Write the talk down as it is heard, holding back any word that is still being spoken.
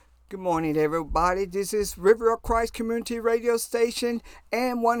Good morning, everybody. This is River of Christ Community Radio Station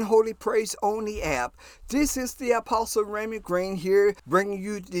and One Holy Praise on the app. This is the Apostle Raymond Green here, bringing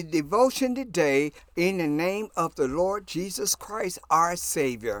you the devotion today in the name of the Lord Jesus Christ, our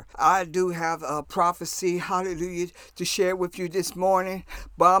Savior. I do have a prophecy, hallelujah, to share with you this morning,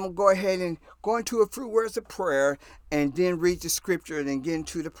 but I'm going to go ahead and go into a few words of prayer and then read the scripture and then get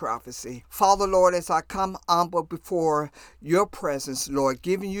into the prophecy. Father, Lord, as I come humble before your presence, Lord,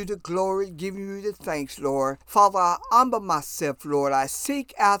 giving you the glory, giving you the thanks, Lord. Father, I humble myself, Lord. I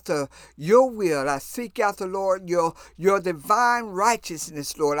seek after your will. I seek after, Lord, your divine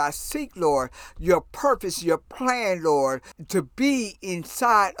righteousness, Lord. I seek, Lord, your purpose, your plan, Lord, to be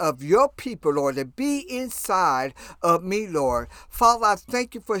inside of your people, Lord, to be inside of me, Lord. Father, I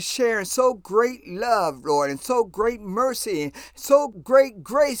thank you for sharing so great love, Lord, and so great mercy and so great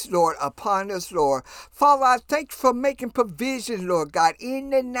grace, Lord, upon us, Lord. Father, I thank you for making provision, Lord God, in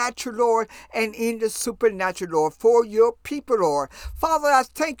the natural, Lord, and in the supernatural, Lord, for your people, Lord. Father, I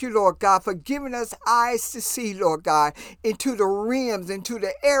thank you, Lord God, for giving us eyes to see, Lord God, into the realms, into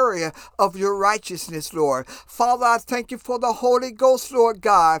the area of your righteousness, Lord. Father, I thank you for the Holy Ghost, Lord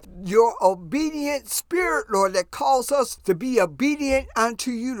God, your obedient spirit, Lord, that calls us to be obedient unto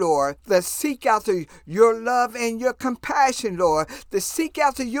you, Lord, that seek after your love and your compassion, Lord, to seek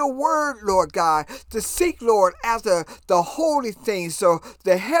after your word, Lord God, to seek, Lord, after the holy things, so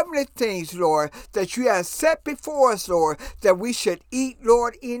the heavenly things, Lord, that you have set before us, Lord, that we should eat,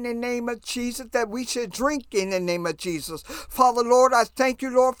 Lord, in the name of Jesus, that we should drink in the name of Jesus. Father, Lord, I thank you,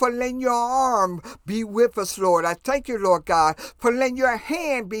 Lord, for letting your arm be with us, Lord. I thank you, Lord God, for letting your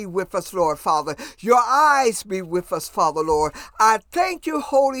hand be with us, Lord, Father. Your eyes be with us, Father, Lord. I thank you,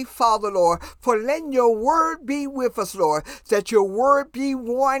 Holy Father, Lord, for letting your word be with us, Lord, that your word be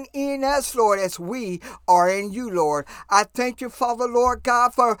one in us, Lord, as we are in you, Lord. I thank you, Father, Lord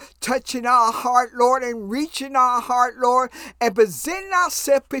God, for touching our heart, Lord, and reaching our heart, Lord, and presenting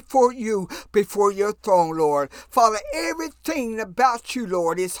ourselves before you, before your throne, Lord. Father, everything about you,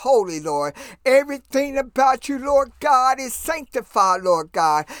 Lord, is holy, Lord. Everything about you, Lord God, is sanctified, Lord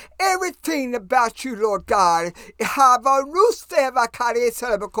God. Everything about you, Lord God,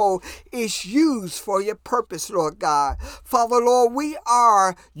 is used for your purpose, Lord God. Father, Lord, we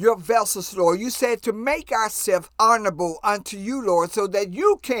are your vessels, Lord. You said to make ourselves honorable unto you, Lord, so that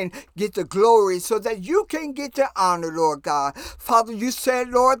you can get the glory, so that you can get the honor, Lord God. Father, you said,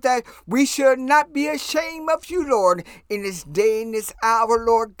 Lord, that we should not be ashamed of you, Lord, in this day, in this hour,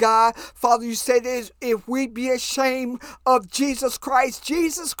 Lord God. Father, you said if we be ashamed of Jesus Christ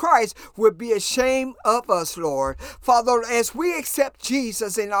will be ashamed of us, Lord. Father, as we accept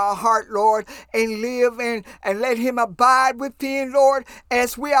Jesus in our heart, Lord, and live and let him abide within, Lord,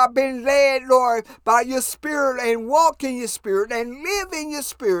 as we are being led, Lord, by your spirit and walk in your spirit and live in your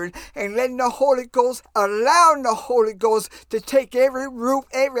spirit and letting the Holy Ghost, allowing the Holy Ghost to take every root,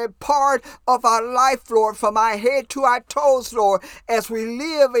 every part of our life, Lord, from our head to our toes, Lord, as we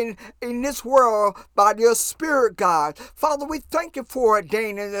live in this world by your spirit, God. Father, we thank you for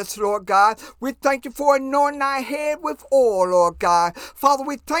ordaining us, Lord God. We thank you for anointing our head with oil, Lord God. Father,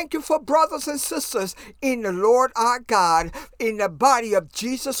 we thank you for brothers and sisters in the Lord our God, in the body of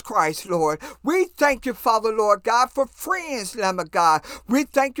Jesus Christ, Lord. We thank you, Father, Lord God, for friends, Lamb of God. We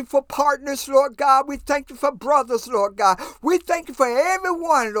thank you for partners, Lord God. We thank you for brothers, Lord God. We thank you for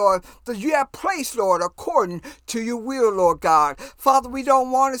everyone, Lord, that you have placed, Lord, according to your will, Lord God. Father, we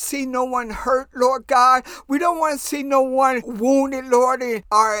don't want to see no one hurt, Lord God. We don't want to see no one wounded, Lord,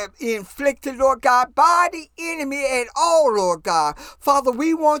 or inflicted, Lord God, by the enemy at all, Lord God. Father,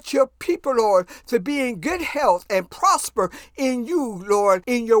 we want your people, Lord, to be in good health and prosper in you, Lord,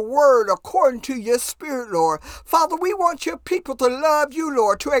 in your word, according to your spirit, Lord. Father, we want your people to love you,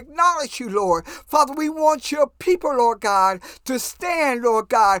 Lord, to acknowledge you, Lord. Father, we want your people, Lord God, to stand, Lord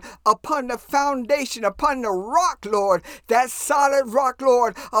God, upon the foundation, upon the rock, Lord, that solid rock,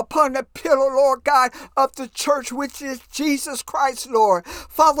 Lord, upon the pillar, Lord God, of the church, which is Jesus Christ, Lord.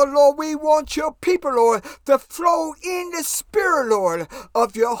 Father, Lord, we want your people, Lord, to flow in the spirit, Lord,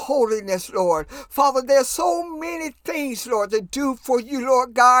 of your holiness, Lord. Father, there's so many things, Lord, to do for you,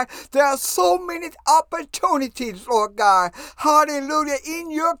 Lord God. There are so many opportunities, Lord God. Hallelujah,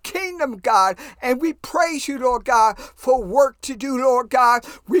 in your kingdom, God. And we praise you, Lord God, for work to do, Lord God.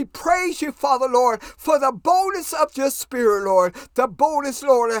 We praise you, Father, Lord, for the boldness of your spirit, Lord. The boldness,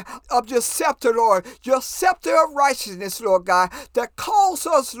 Lord, of your scepter, Lord. Your scepter of righteousness, Lord God, that calls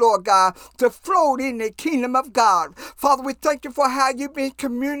us, Lord God, to float in the kingdom of God. Father, we thank you for how you've been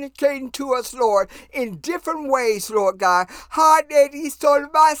communicating communicating to us, Lord, in different ways, Lord God.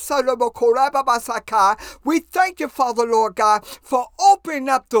 We thank you, Father, Lord God, for opening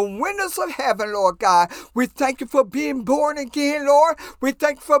up the windows of heaven, Lord God. We thank you for being born again, Lord. We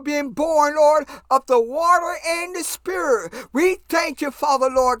thank you for being born, Lord, of the water and the Spirit. We thank you, Father,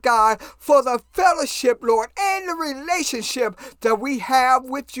 Lord God, for the fellowship, Lord, and the relationship that we have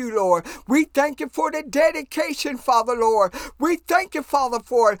with you, Lord. We thank you for the dedication, Father, Lord. We thank you, Father,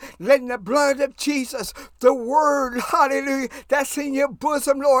 for letting the blood of Jesus, the word, hallelujah, that's in your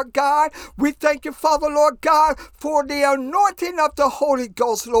bosom, Lord God. We thank you, Father, Lord God, for the anointing of the Holy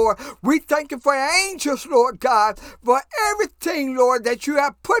Ghost, Lord. We thank you for angels, Lord God, for everything, Lord, that you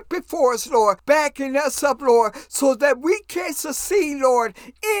have put before us, Lord, backing us up, Lord, so that we can succeed, Lord,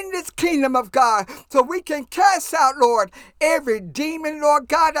 in this kingdom of God, so we can cast out, Lord, every demon, Lord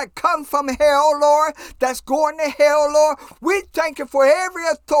God, that comes from hell, Lord, that's going to hell, Lord. We thank you for every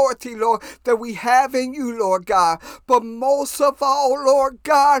authority, Lord, that we have in you, Lord God. But most of all, Lord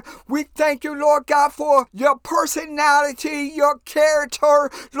God, we thank you, Lord God, for your personality, your character,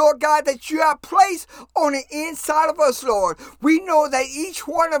 Lord God, that you have placed on the inside of us, Lord. We know that each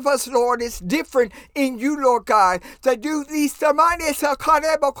one of us, Lord, is different in you, Lord God. That you,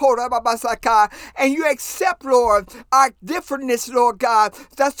 and you accept, Lord, our differentness, Lord God.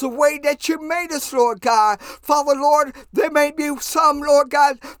 That's the way that you made us, Lord God. Father, Lord, there may be some, Lord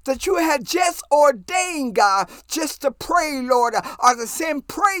God, that you had just ordained, God, just to pray, Lord, or to send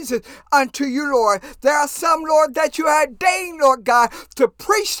praises unto you, Lord. There are some, Lord, that you ordained, Lord God, to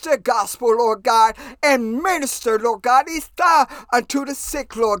preach the gospel, Lord God, and minister, Lord God, unto the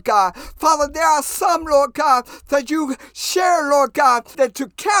sick, Lord God. Father, there are some, Lord God, that you share, Lord God, that to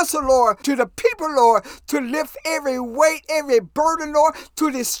counsel, Lord, to the people, Lord, to lift every weight, every burden, Lord,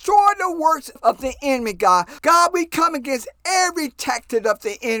 to destroy the works of the enemy, God. God, we come against every tactic of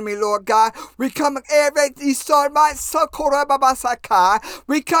the enemy, Lord God. We come against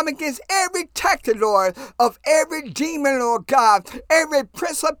every tactic, Lord, of every demon, Lord God, every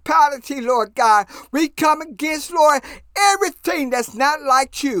principality, Lord God. We come against, Lord, everything that's not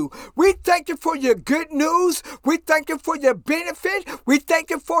like you. We thank you for your good news. We thank you for your benefit. We thank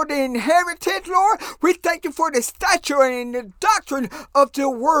you for the inheritance, Lord. We thank you for the stature and the doctrine of the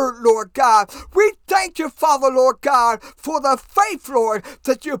word, Lord God. We thank you, Father, Lord God, for the faith, Lord,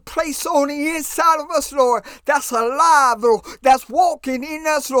 that you place on the inside of us, Lord, that's alive, Lord, that's walking in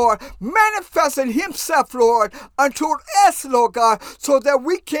us, Lord, manifesting himself, Lord, unto us, Lord God, so that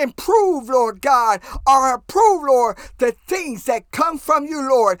we can prove, Lord God, or approve, Lord, the things that come from you,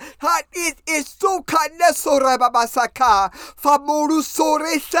 Lord. It is so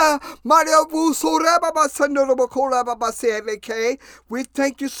we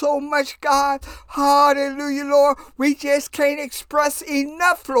thank you so much, God. Hallelujah, Lord. We just can't express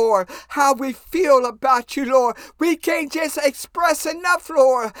enough, Lord, how we feel about you, Lord. We can't just express enough,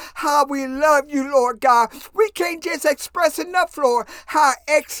 Lord, how we love you, Lord God. We can't just express enough, Lord, how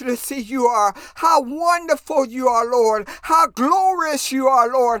excellency you are, how wonderful you are, Lord, how glorious you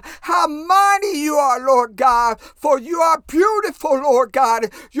are, Lord, how mighty you are, Lord God, for you are beautiful, Lord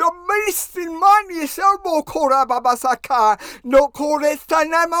God. Your mercy, money is no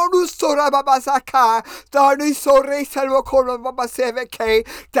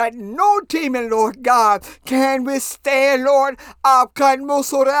that no demon, Lord God, can withstand, Lord. I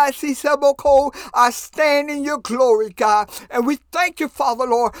stand in your glory, God. And we thank you, Father,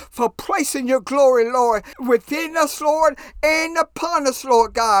 Lord, for placing your glory, Lord, within us, Lord, and upon us,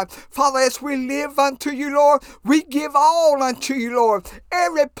 Lord God. Father, as we live unto you, Lord, we give all unto you, Lord.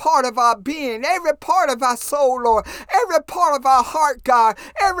 Every part of our being, every part of our soul, Lord, every part of our heart, God,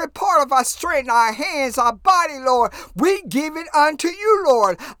 every part of our strength, our hands, our body, Lord, we give it unto you,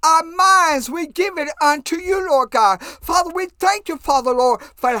 Lord. Our minds, we give it unto you, Lord God. Father, we thank you, Father, Lord,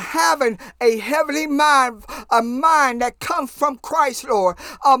 for having a heavenly mind, a mind that comes from Christ, Lord,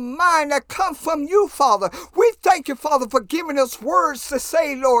 a mind that comes from you, Father. We thank you, Father, for giving us words to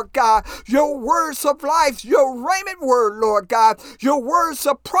say, Lord God, your words of life, your raiment word, Lord God, your words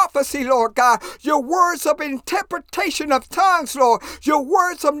of prophecy, Lord God, your words of interpretation of tongues, Lord, your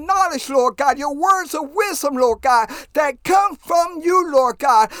words of knowledge, Lord God, your words of wisdom, Lord God, that come from you, Lord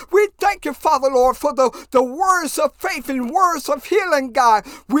God. We thank you, Father, Lord, for the words of faith and words of healing, God.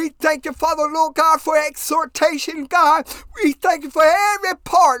 We thank you, Father, Lord God, for exhortation, God. We thank you for every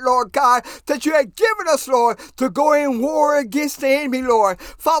part, Lord God, that you have given us, Lord, to go go in war against the enemy, Lord.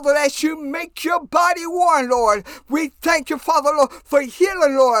 Father, as you make your body one, Lord, we thank you, Father, Lord, for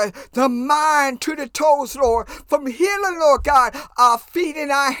healing, Lord, the mind to the toes, Lord, from healing, Lord God, our feet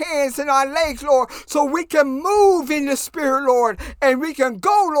and our hands and our legs, Lord, so we can move in the Spirit, Lord, and we can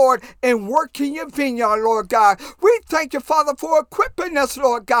go, Lord, and work in your vineyard, Lord God. We thank you, Father, for equipping us,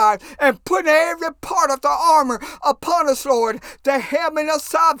 Lord God, and putting every part of the armor upon us, Lord, the helmet of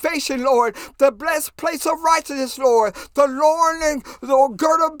salvation, Lord, the blessed place of righteousness, Lord, the Lord and the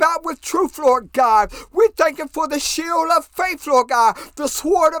girdle about with truth, Lord God. We thank you for the shield of faith, Lord God, the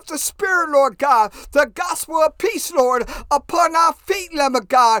sword of the Spirit, Lord God, the gospel of peace, Lord, upon our feet, Lamb of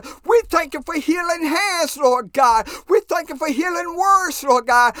God. We thank you for healing hands, Lord God. We thank you for healing words, Lord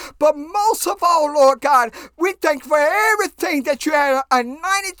God. But most of all, Lord God, we thank you for everything that you have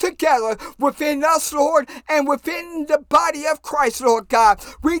united together within us, Lord, and within the body of Christ, Lord God.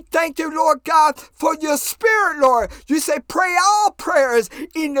 We thank you, Lord God, for your Spirit, Lord. You say pray all prayers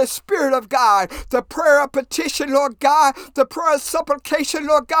in the Spirit of God. The prayer of petition, Lord God. The prayer of supplication,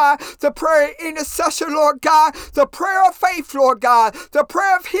 Lord God. The prayer of intercession, Lord God. The prayer of faith, Lord God. The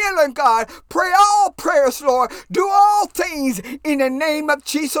prayer of healing, God. Pray all prayers, Lord. Do all things in the name of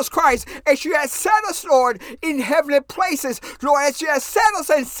Jesus Christ. As you have set us, Lord, in heavenly places, Lord, as you have set us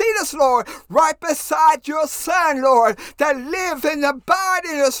and seated us, Lord, right beside your Son, Lord, that live and abide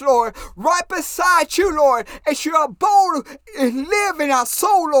in us, Lord, right beside you, Lord, as you abode and live in our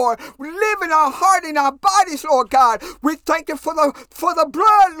soul, Lord, live in our heart and our bodies, Lord God. We thank you for the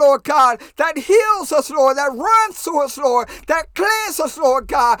blood, Lord God, that heals us, Lord, that runs through us, Lord, that cleanses us, Lord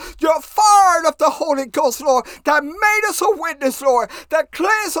God. Your fire of the Holy Ghost, Lord, that made us a witness, Lord, that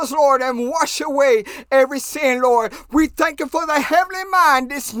cleanses us, Lord, and wash away every sin, Lord. We thank you for the heavenly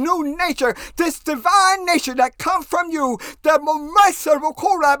mind, this new nature, this divine nature that comes from you,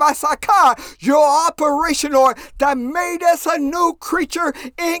 your operation, Lord, that made us a new creature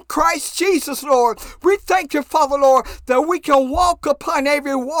in Christ Jesus, Lord. We thank you, Father, Lord, that we can walk upon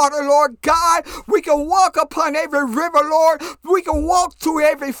every water, Lord God. We can walk upon every river, Lord. We can walk through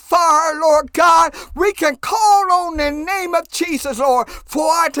every fire, Lord God. We can call on the name of Jesus, Lord, for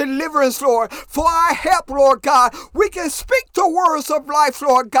our deliverance, Lord, for our help, Lord God. We can speak the words of life,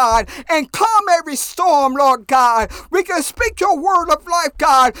 Lord God, and calm every storm, Lord God. We can speak your word of life,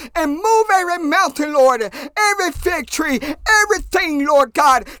 God, and move every mountain, Lord, every fig tree, everything, Lord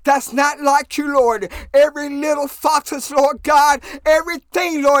God, that's not like you, Lord. Every little foxes, Lord God,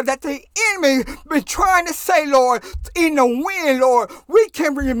 everything, Lord, that the enemy been trying to say, Lord, in the wind, Lord, we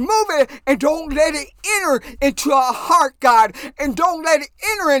can remove it and don't let it enter into our heart, God, and don't let it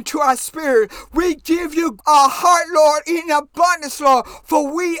enter into our spirit. We give you our heart, Lord, in abundance, Lord,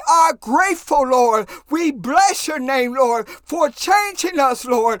 for we are grateful, Lord. We bless your name, Lord, for changing us,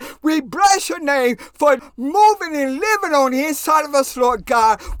 Lord. We bless your name for moving and living on the inside of us, Lord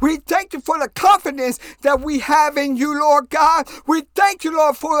God. We thank you for the confidence that we have in you, Lord God. We thank you,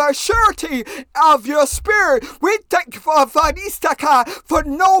 Lord, for the surety of your spirit. We thank you for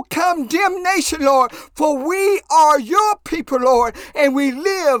no condemnation, Lord, for we are your people, Lord, and we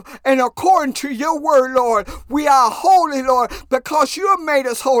live and according to your word, Lord. We are holy, Lord, because you have made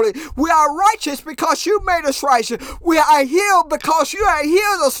us holy. We are righteous because you made us righteous. We are healed because you have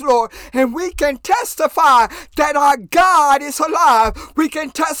healed us, Lord, and we can testify that our God is alive. We can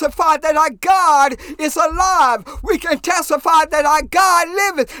testify that our God is alive. We can testify that our God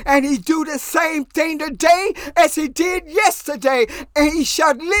liveth, and he do the same thing today as he did yesterday, and he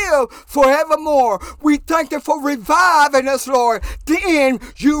shall live forevermore. We thank you for reviving us, Lord. Then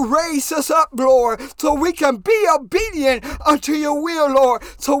you raise us up, Lord, so we can be obedient unto your will, Lord,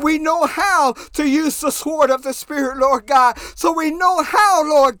 so we know how to use the sword of the Spirit, Lord God, so we know how,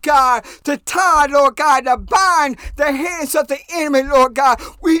 Lord God, to tie, Lord God, to bind the hands of the enemy, Lord God.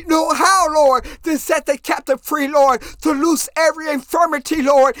 We know how, Lord, to set the captive free, Lord, to loose every infirmity,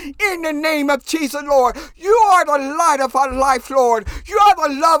 Lord, in the name of Jesus, Lord. You are the light of our life, Lord. You are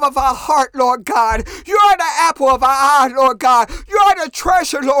the love of our heart, Lord God. You are the apple of our eye, Lord God. You are the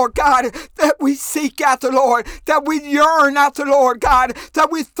treasure, Lord God, that we seek after, Lord, that we yearn after, Lord God,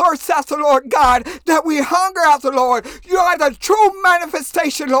 that we thirst after, Lord God, that we hunger after, Lord. You are the true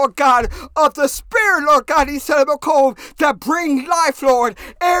manifestation, Lord God, of the Spirit, Lord God, that bring life, Lord.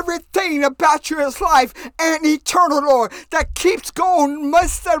 Everything about you is life and eternal, Lord, that keeps going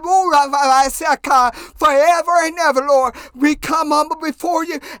forever and ever, Lord. We come humble before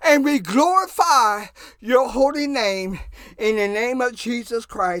you and we glorify your holy name. In the name of Jesus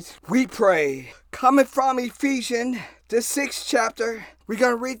Christ, we pray. Coming from Ephesians, the 6th chapter, we're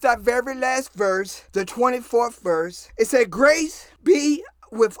going to read that very last verse, the 24th verse. It said, grace be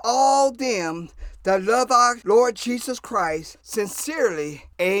with all them that love our Lord Jesus Christ sincerely.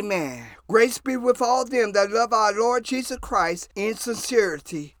 Amen. Grace be with all them that love our Lord Jesus Christ in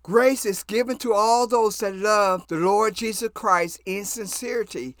sincerity. Grace is given to all those that love the Lord Jesus Christ in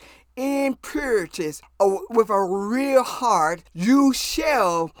sincerity. In purities, with a real heart, you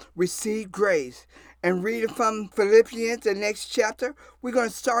shall receive grace. And reading from Philippians, the next chapter, we're going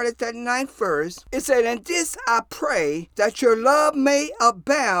to start at that 9th verse. It said, "And this I pray, that your love may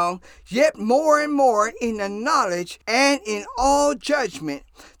abound yet more and more in the knowledge and in all judgment,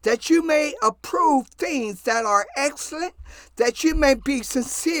 that you may approve things that are excellent, that you may be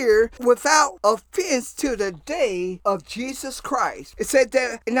sincere without offense to the day of Jesus Christ." It said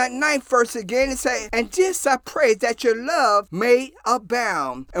that in that 9th verse again, it said, "And this I pray, that your love may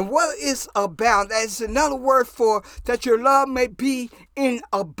abound." And what is abound? That is another word for that your love may be in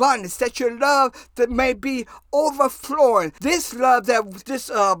abundance, that your love that may be overflowing. This love that this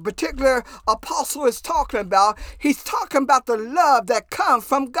particular apostle is talking about, he's talking about the love that comes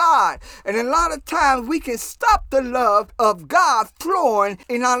from God. And a lot of times we can stop the love of God flowing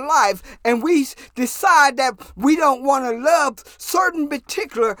in our life, and we decide that we don't want to love certain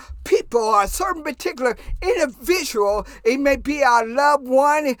particular people or a certain particular individual. It may be our loved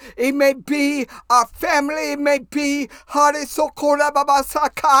one, it may be our family, it may be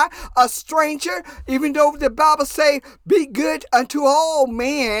a stranger. Even though the Bible say, "Be good unto all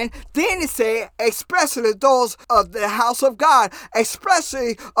men," then it say, especially those of the house of God,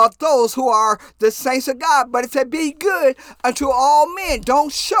 especially of those who are the saints of God. But it said, "Be good unto all men."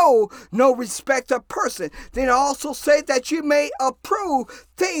 Don't show no respect of person. Then it also say that you may approve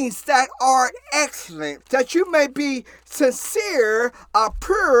things that are excellent, that you may be sincere,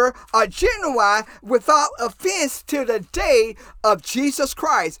 pure, genuine, without offense to the day of Jesus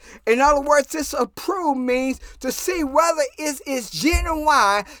Christ. In other words, this approve means to see whether it is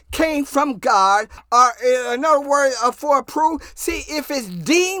genuine, came from God, or in other words, for approve, see if it's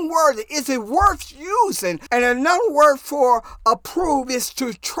deemed worthy, is it worth using? And another word for approve is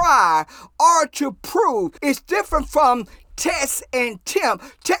to try or to prove. It's different from test and tempt.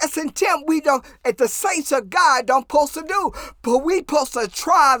 Test and tempt, we don't, at the saints of God, don't supposed to do. But we supposed to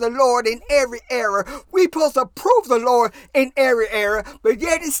try the Lord in every area. We supposed to prove the Lord in every area. But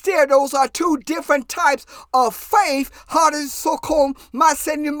yet instead, those are two different types of faith. But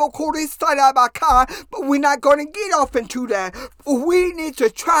we're not going to get off into that. We need to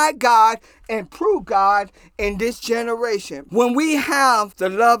try God and prove God in this generation. When we have the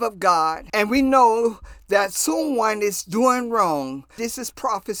love of God and we know that someone is doing wrong, this is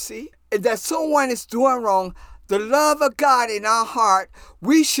prophecy, that someone is doing wrong, the love of God in our heart,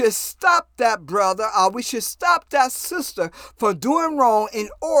 we should stop that brother or we should stop that sister from doing wrong in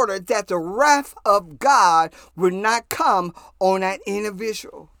order that the wrath of God will not come on that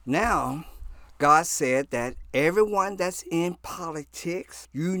individual. Now, God said that everyone that's in politics,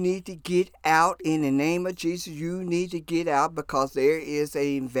 you need to get out in the name of Jesus. You need to get out because there is an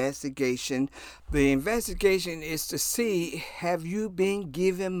investigation. The investigation is to see, have you been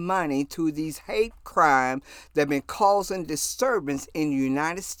giving money to these hate crimes that have been causing disturbance in the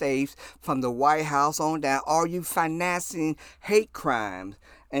United States from the White House on down? Are you financing hate crimes?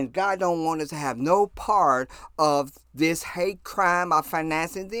 And God don't want us to have no part of this hate crime or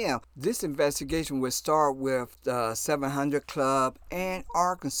financing them. This investigation will start with the 700 Club and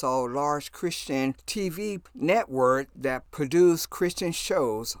Arkansas, large Christian TV network that produce Christian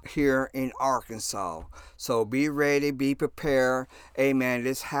shows here in Arkansas. So be ready, be prepared. Amen.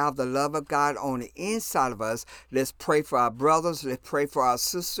 Let's have the love of God on the inside of us. Let's pray for our brothers. Let's pray for our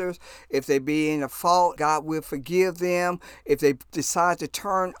sisters. If they be in a fault, God will forgive them. If they decide to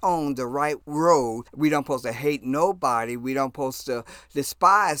turn on the right road, we don't supposed to hate nobody. We don't supposed to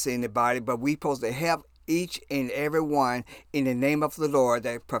despise anybody, but we supposed to help each and every one in the name of the Lord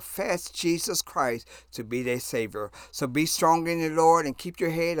that profess Jesus Christ to be their Savior. So be strong in the Lord and keep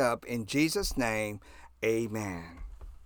your head up. In Jesus' name, amen.